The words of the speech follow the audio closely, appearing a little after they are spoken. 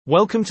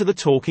Welcome to the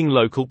Talking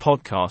Local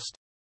podcast.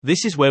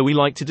 This is where we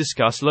like to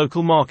discuss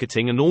local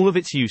marketing and all of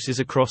its uses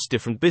across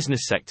different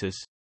business sectors.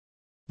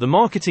 The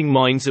marketing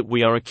minds at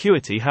We Are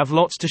Acuity have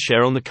lots to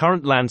share on the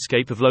current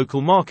landscape of local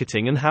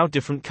marketing and how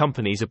different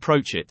companies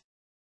approach it.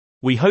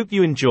 We hope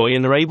you enjoy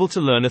and are able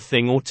to learn a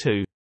thing or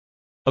two.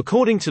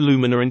 According to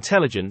Lumina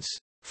Intelligence,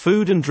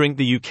 food and drink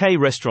the UK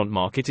restaurant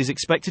market is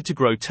expected to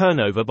grow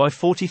turnover by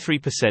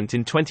 43%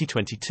 in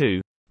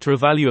 2022. To a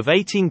value of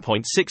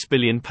 £18.6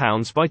 billion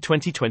by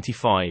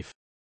 2025.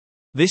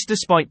 This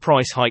despite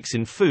price hikes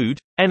in food,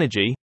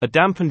 energy, a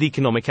dampened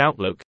economic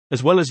outlook,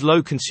 as well as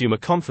low consumer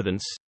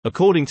confidence,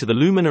 according to the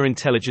Lumina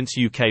Intelligence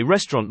UK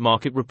Restaurant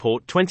Market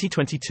Report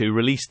 2022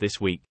 released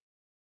this week.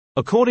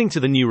 According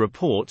to the new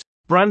report,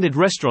 branded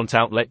restaurant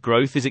outlet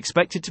growth is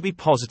expected to be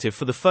positive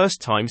for the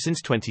first time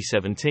since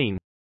 2017.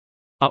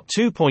 Up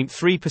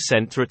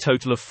 2.3% to a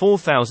total of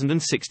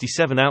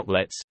 4,067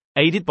 outlets,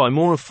 aided by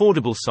more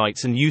affordable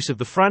sites and use of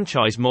the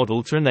franchise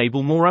model to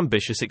enable more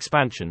ambitious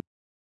expansion.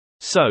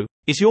 So,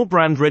 is your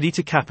brand ready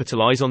to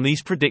capitalize on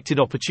these predicted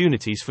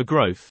opportunities for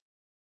growth?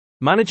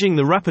 Managing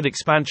the rapid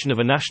expansion of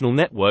a national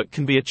network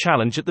can be a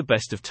challenge at the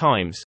best of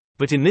times,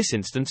 but in this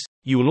instance,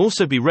 you will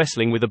also be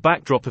wrestling with a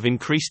backdrop of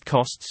increased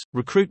costs,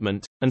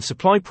 recruitment, and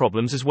supply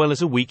problems as well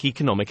as a weak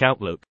economic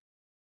outlook.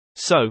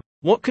 So,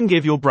 what can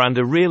give your brand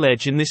a real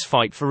edge in this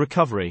fight for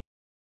recovery?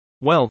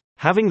 Well,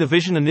 having the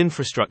vision and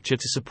infrastructure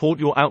to support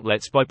your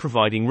outlets by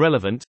providing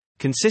relevant,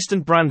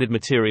 consistent branded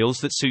materials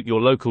that suit your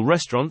local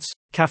restaurants,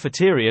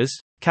 cafeterias,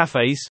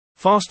 cafes,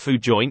 fast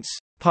food joints,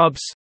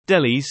 pubs,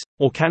 delis,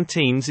 or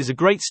canteens is a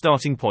great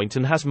starting point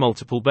and has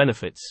multiple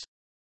benefits.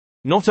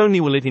 Not only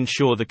will it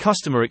ensure the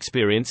customer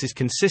experience is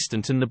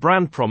consistent and the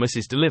brand promise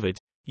is delivered,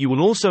 you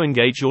will also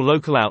engage your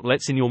local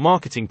outlets in your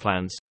marketing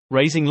plans,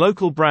 raising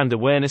local brand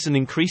awareness and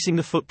increasing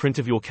the footprint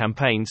of your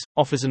campaigns,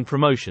 offers and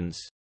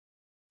promotions.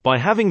 By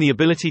having the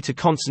ability to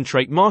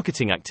concentrate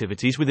marketing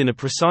activities within a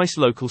precise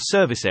local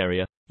service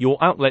area, your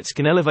outlets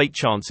can elevate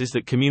chances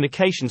that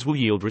communications will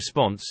yield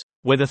response,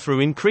 whether through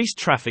increased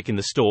traffic in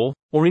the store,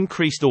 or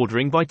increased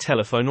ordering by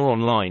telephone or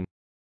online.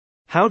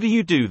 How do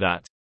you do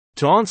that?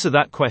 To answer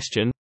that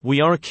question,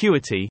 We Are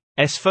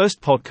Acuity's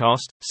first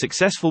podcast,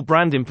 Successful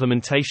Brand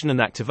Implementation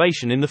and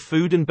Activation in the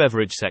Food and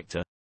Beverage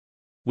Sector.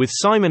 With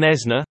Simon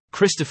Esner,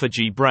 Christopher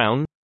G.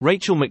 Brown,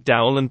 Rachel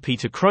McDowell and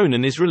Peter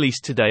Cronin is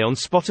released today on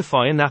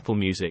Spotify and Apple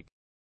Music.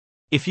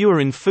 If you are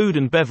in food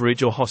and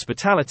beverage or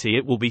hospitality,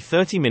 it will be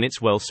 30 minutes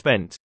well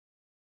spent.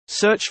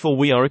 Search for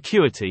We Are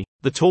Acuity,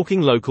 the Talking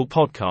Local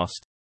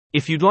podcast.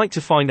 If you'd like to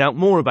find out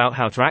more about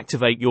how to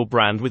activate your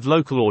brand with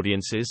local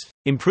audiences,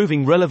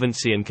 improving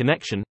relevancy and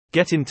connection,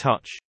 get in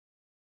touch.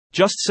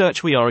 Just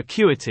search We Are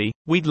Acuity,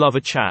 we'd love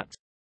a chat.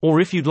 Or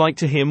if you'd like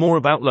to hear more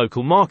about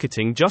local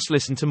marketing, just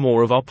listen to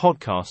more of our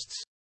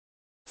podcasts.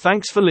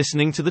 Thanks for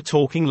listening to the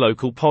Talking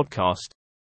Local podcast.